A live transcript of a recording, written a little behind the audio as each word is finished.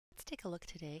take a look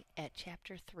today at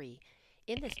Chapter 3.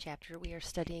 In this chapter, we are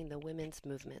studying the women's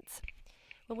movements.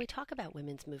 When we talk about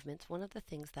women's movements, one of the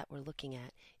things that we're looking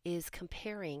at is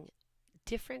comparing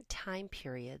different time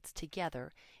periods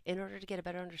together in order to get a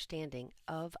better understanding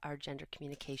of our gender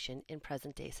communication in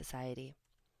present day society.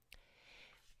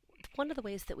 One of the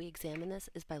ways that we examine this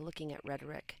is by looking at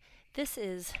rhetoric. This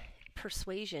is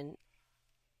persuasion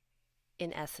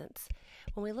in essence.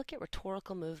 When we look at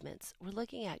rhetorical movements, we're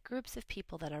looking at groups of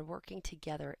people that are working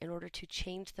together in order to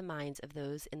change the minds of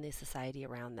those in the society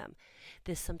around them.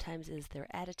 This sometimes is their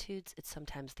attitudes, it's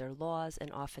sometimes their laws,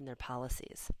 and often their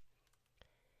policies.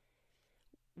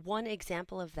 One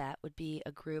example of that would be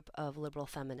a group of liberal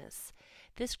feminists.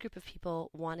 This group of people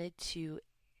wanted to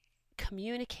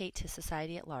communicate to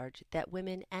society at large that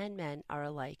women and men are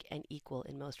alike and equal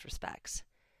in most respects.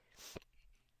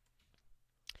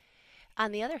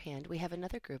 On the other hand, we have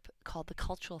another group called the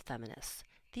cultural feminists.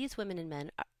 These women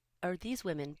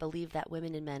believe that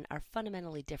women and men are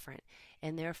fundamentally different,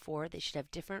 and therefore they should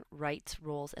have different rights,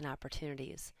 roles, and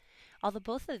opportunities. Although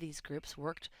both of these groups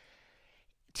worked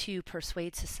to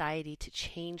persuade society to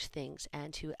change things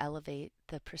and to elevate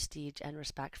the prestige and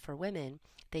respect for women,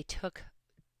 they took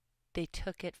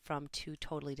it from two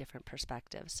totally different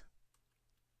perspectives.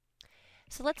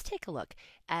 So let's take a look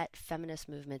at feminist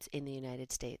movements in the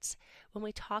United States. When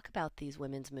we talk about these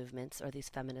women's movements or these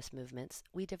feminist movements,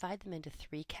 we divide them into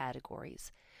three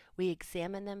categories. We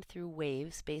examine them through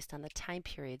waves based on the time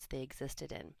periods they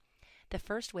existed in. The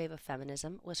first wave of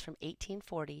feminism was from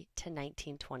 1840 to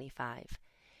 1925.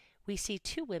 We see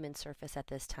two women surface at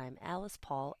this time, Alice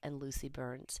Paul and Lucy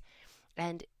Burns.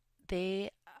 And they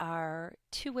are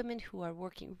two women who are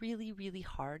working really, really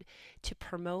hard to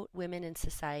promote women in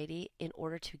society in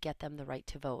order to get them the right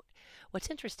to vote. What's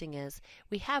interesting is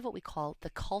we have what we call the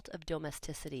cult of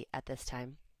domesticity at this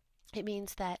time. It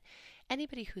means that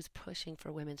anybody who's pushing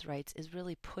for women's rights is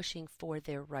really pushing for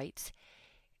their rights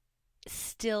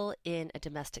still in a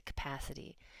domestic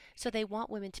capacity. So they want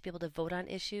women to be able to vote on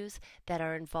issues that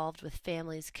are involved with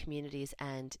families, communities,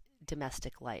 and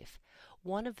domestic life.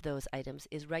 One of those items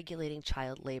is regulating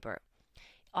child labor.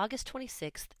 August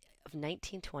 26th of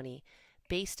 1920,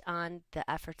 based on the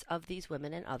efforts of these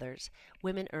women and others,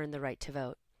 women earned the right to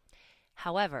vote.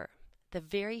 However, the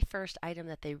very first item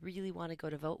that they really want to go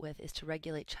to vote with is to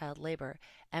regulate child labor,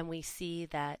 and we see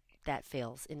that that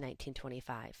fails in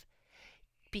 1925.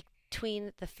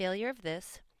 Between the failure of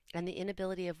this and the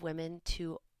inability of women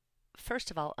to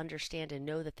first of all, understand and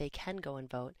know that they can go and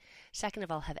vote. Second of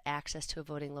all, have access to a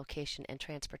voting location and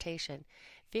transportation.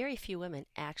 Very few women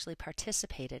actually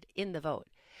participated in the vote.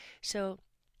 So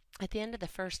at the end of the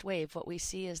first wave, what we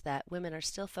see is that women are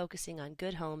still focusing on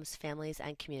good homes, families,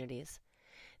 and communities.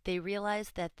 They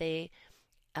realized that they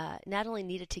not only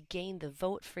needed to gain the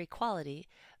vote for equality,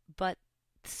 but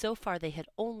so far they had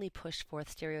only pushed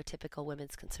forth stereotypical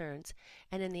women's concerns,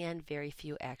 and in the end, very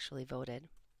few actually voted.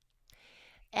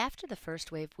 After the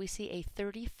first wave, we see a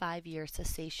 35-year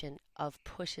cessation of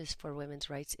pushes for women's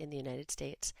rights in the United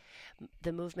States.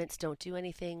 The movements don't do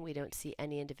anything. We don't see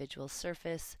any individuals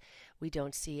surface. We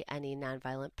don't see any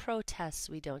nonviolent protests.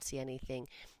 We don't see anything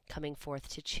coming forth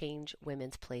to change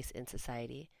women's place in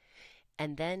society.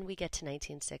 And then we get to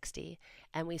 1960,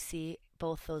 and we see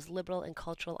both those liberal and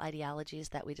cultural ideologies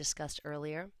that we discussed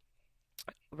earlier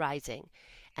rising.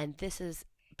 And this is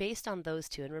based on those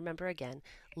two, and remember again,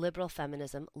 liberal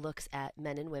feminism looks at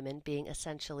men and women being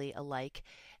essentially alike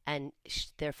and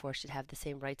therefore should have the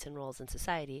same rights and roles in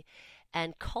society,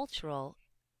 and cultural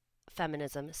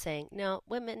feminism saying, no,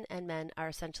 women and men are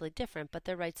essentially different, but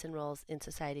their rights and roles in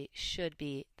society should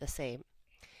be the same.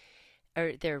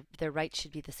 Or their rights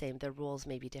should be the same, their roles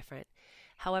may be different.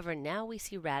 However, now we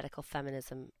see radical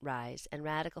feminism rise, and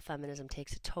radical feminism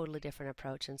takes a totally different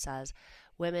approach and says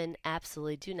women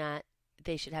absolutely do not.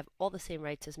 They should have all the same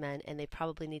rights as men, and they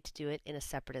probably need to do it in a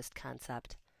separatist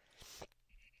concept.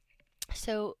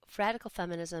 So radical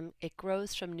feminism, it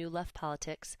grows from New Left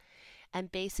politics,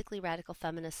 and basically radical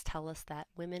feminists tell us that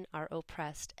women are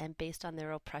oppressed, and based on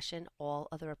their oppression, all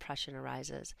other oppression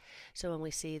arises. So when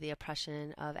we see the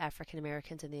oppression of African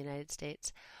Americans in the United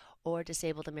States, or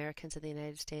disabled Americans in the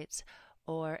United States,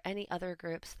 or any other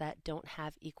groups that don't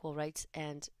have equal rights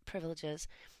and privileges,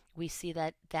 we see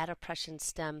that that oppression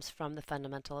stems from the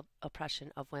fundamental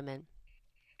oppression of women.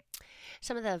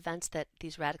 Some of the events that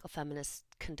these radical feminists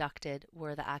conducted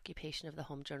were the occupation of the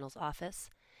Home Journal's office,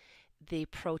 the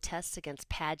protests against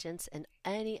pageants and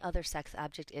any other sex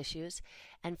object issues,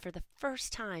 and for the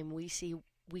first time we see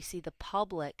the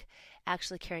public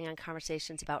actually carrying on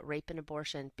conversations about rape and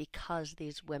abortion because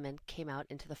these women came out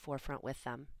into the forefront with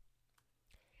them.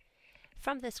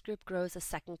 From this group grows a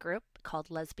second group called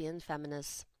lesbian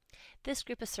feminists. This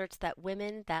group asserts that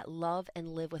women that love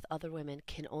and live with other women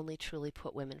can only truly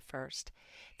put women first.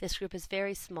 This group is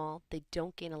very small, they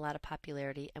don't gain a lot of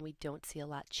popularity, and we don't see a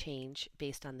lot change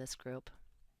based on this group.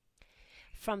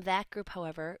 From that group,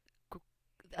 however,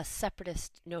 a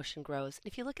separatist notion grows.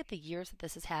 And if you look at the years that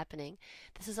this is happening,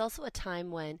 this is also a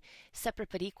time when separate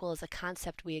but equal is a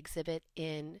concept we exhibit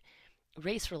in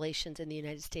race relations in the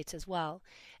United States as well.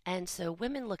 And so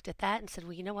women looked at that and said,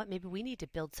 well, you know what, maybe we need to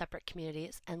build separate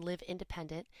communities and live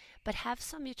independent, but have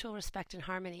some mutual respect and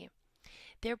harmony.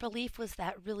 Their belief was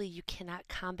that really you cannot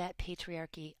combat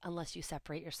patriarchy unless you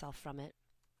separate yourself from it.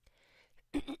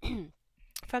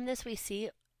 From this, we see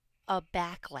a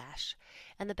backlash,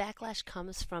 and the backlash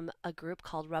comes from a group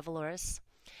called Revelorists,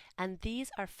 and these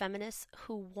are feminists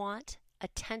who want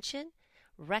attention,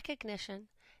 recognition,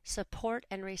 support,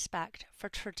 and respect for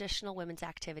traditional women's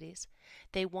activities.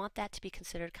 They want that to be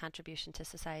considered contribution to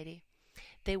society.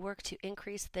 They work to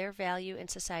increase their value in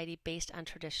society based on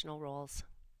traditional roles.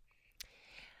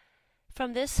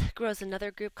 From this grows another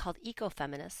group called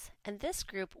ecofeminists, and this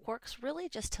group works really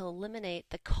just to eliminate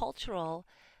the cultural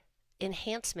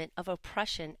enhancement of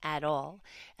oppression at all.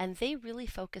 And they really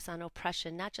focus on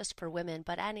oppression, not just for women,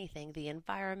 but anything, the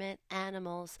environment,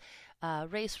 animals,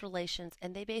 race relations.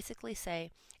 And they basically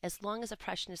say, as long as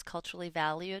oppression is culturally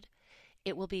valued,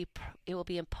 it will be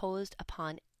imposed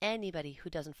upon anybody who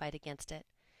doesn't fight against it.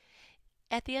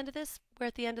 At the end of this, we're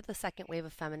at the end of the second wave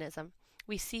of feminism.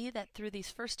 We see that through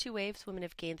these first two waves, women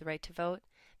have gained the right to vote.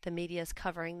 The media is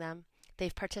covering them.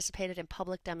 They've participated in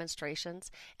public demonstrations,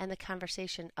 and the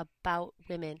conversation about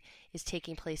women is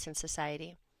taking place in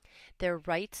society. Their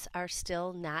rights are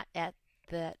still not at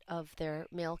that of their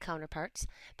male counterparts.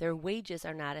 Their wages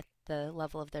are not at the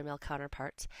level of their male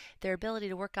counterparts. Their ability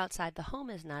to work outside the home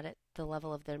is not at the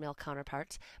level of their male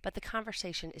counterparts, but the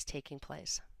conversation is taking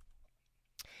place.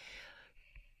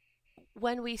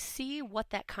 When we see what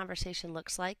that conversation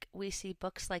looks like, we see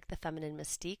books like The Feminine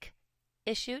Mystique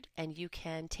issued, and you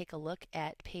can take a look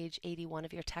at page 81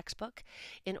 of your textbook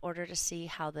in order to see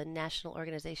how the National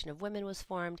Organization of Women was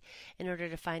formed, in order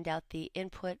to find out the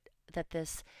input that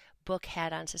this book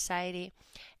had on society,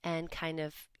 and kind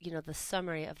of, the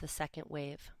summary of the second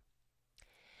wave.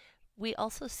 We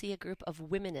also see a group of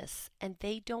womenists, and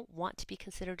they don't want to be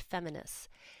considered feminists.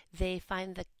 They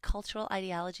find the cultural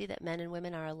ideology that men and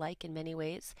women are alike in many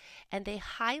ways, and they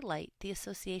highlight the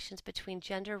associations between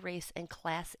gender, race, and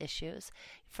class issues.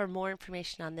 For more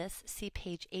information on this, see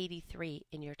page 83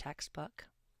 in your textbook.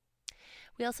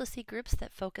 We also see groups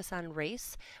that focus on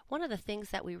race. One of the things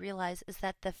that we realize is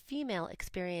that the female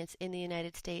experience in the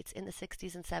United States in the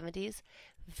 60s and 70s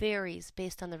varies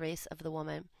based on the race of the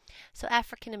woman. So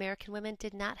African American women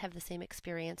did not have the same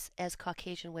experience as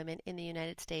Caucasian women in the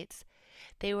United States.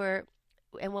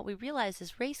 And what we realize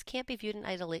is race can't be viewed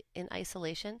in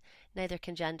isolation, neither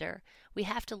can gender. We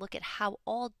have to look at how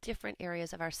all different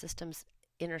areas of our systems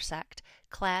intersect: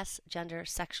 class, gender,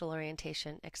 sexual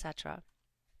orientation, etc.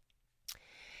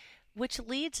 Which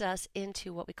leads us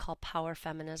into what we call power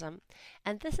feminism.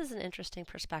 And this is an interesting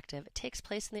perspective. It takes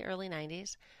place in the early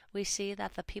 90s. We see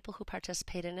that the people who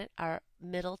participate in it are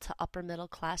middle to upper middle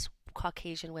class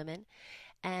Caucasian women.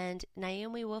 And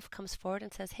Naomi Wolf comes forward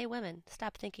and says, hey, women,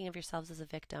 stop thinking of yourselves as a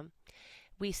victim.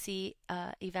 We see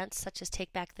events such as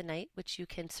Take Back the Night, which you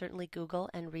can certainly Google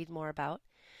and read more about.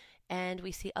 And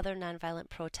we see other nonviolent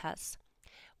protests.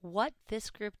 What this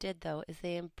group did, though, is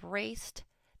they embraced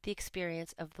the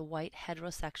experience of the white,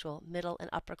 heterosexual, middle,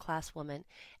 and upper class woman,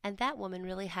 and that woman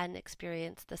really hadn't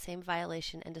experienced the same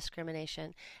violation and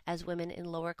discrimination as women in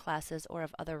lower classes or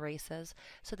of other races.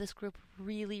 So this group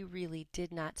really, really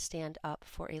did not stand up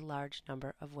for a large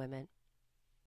number of women.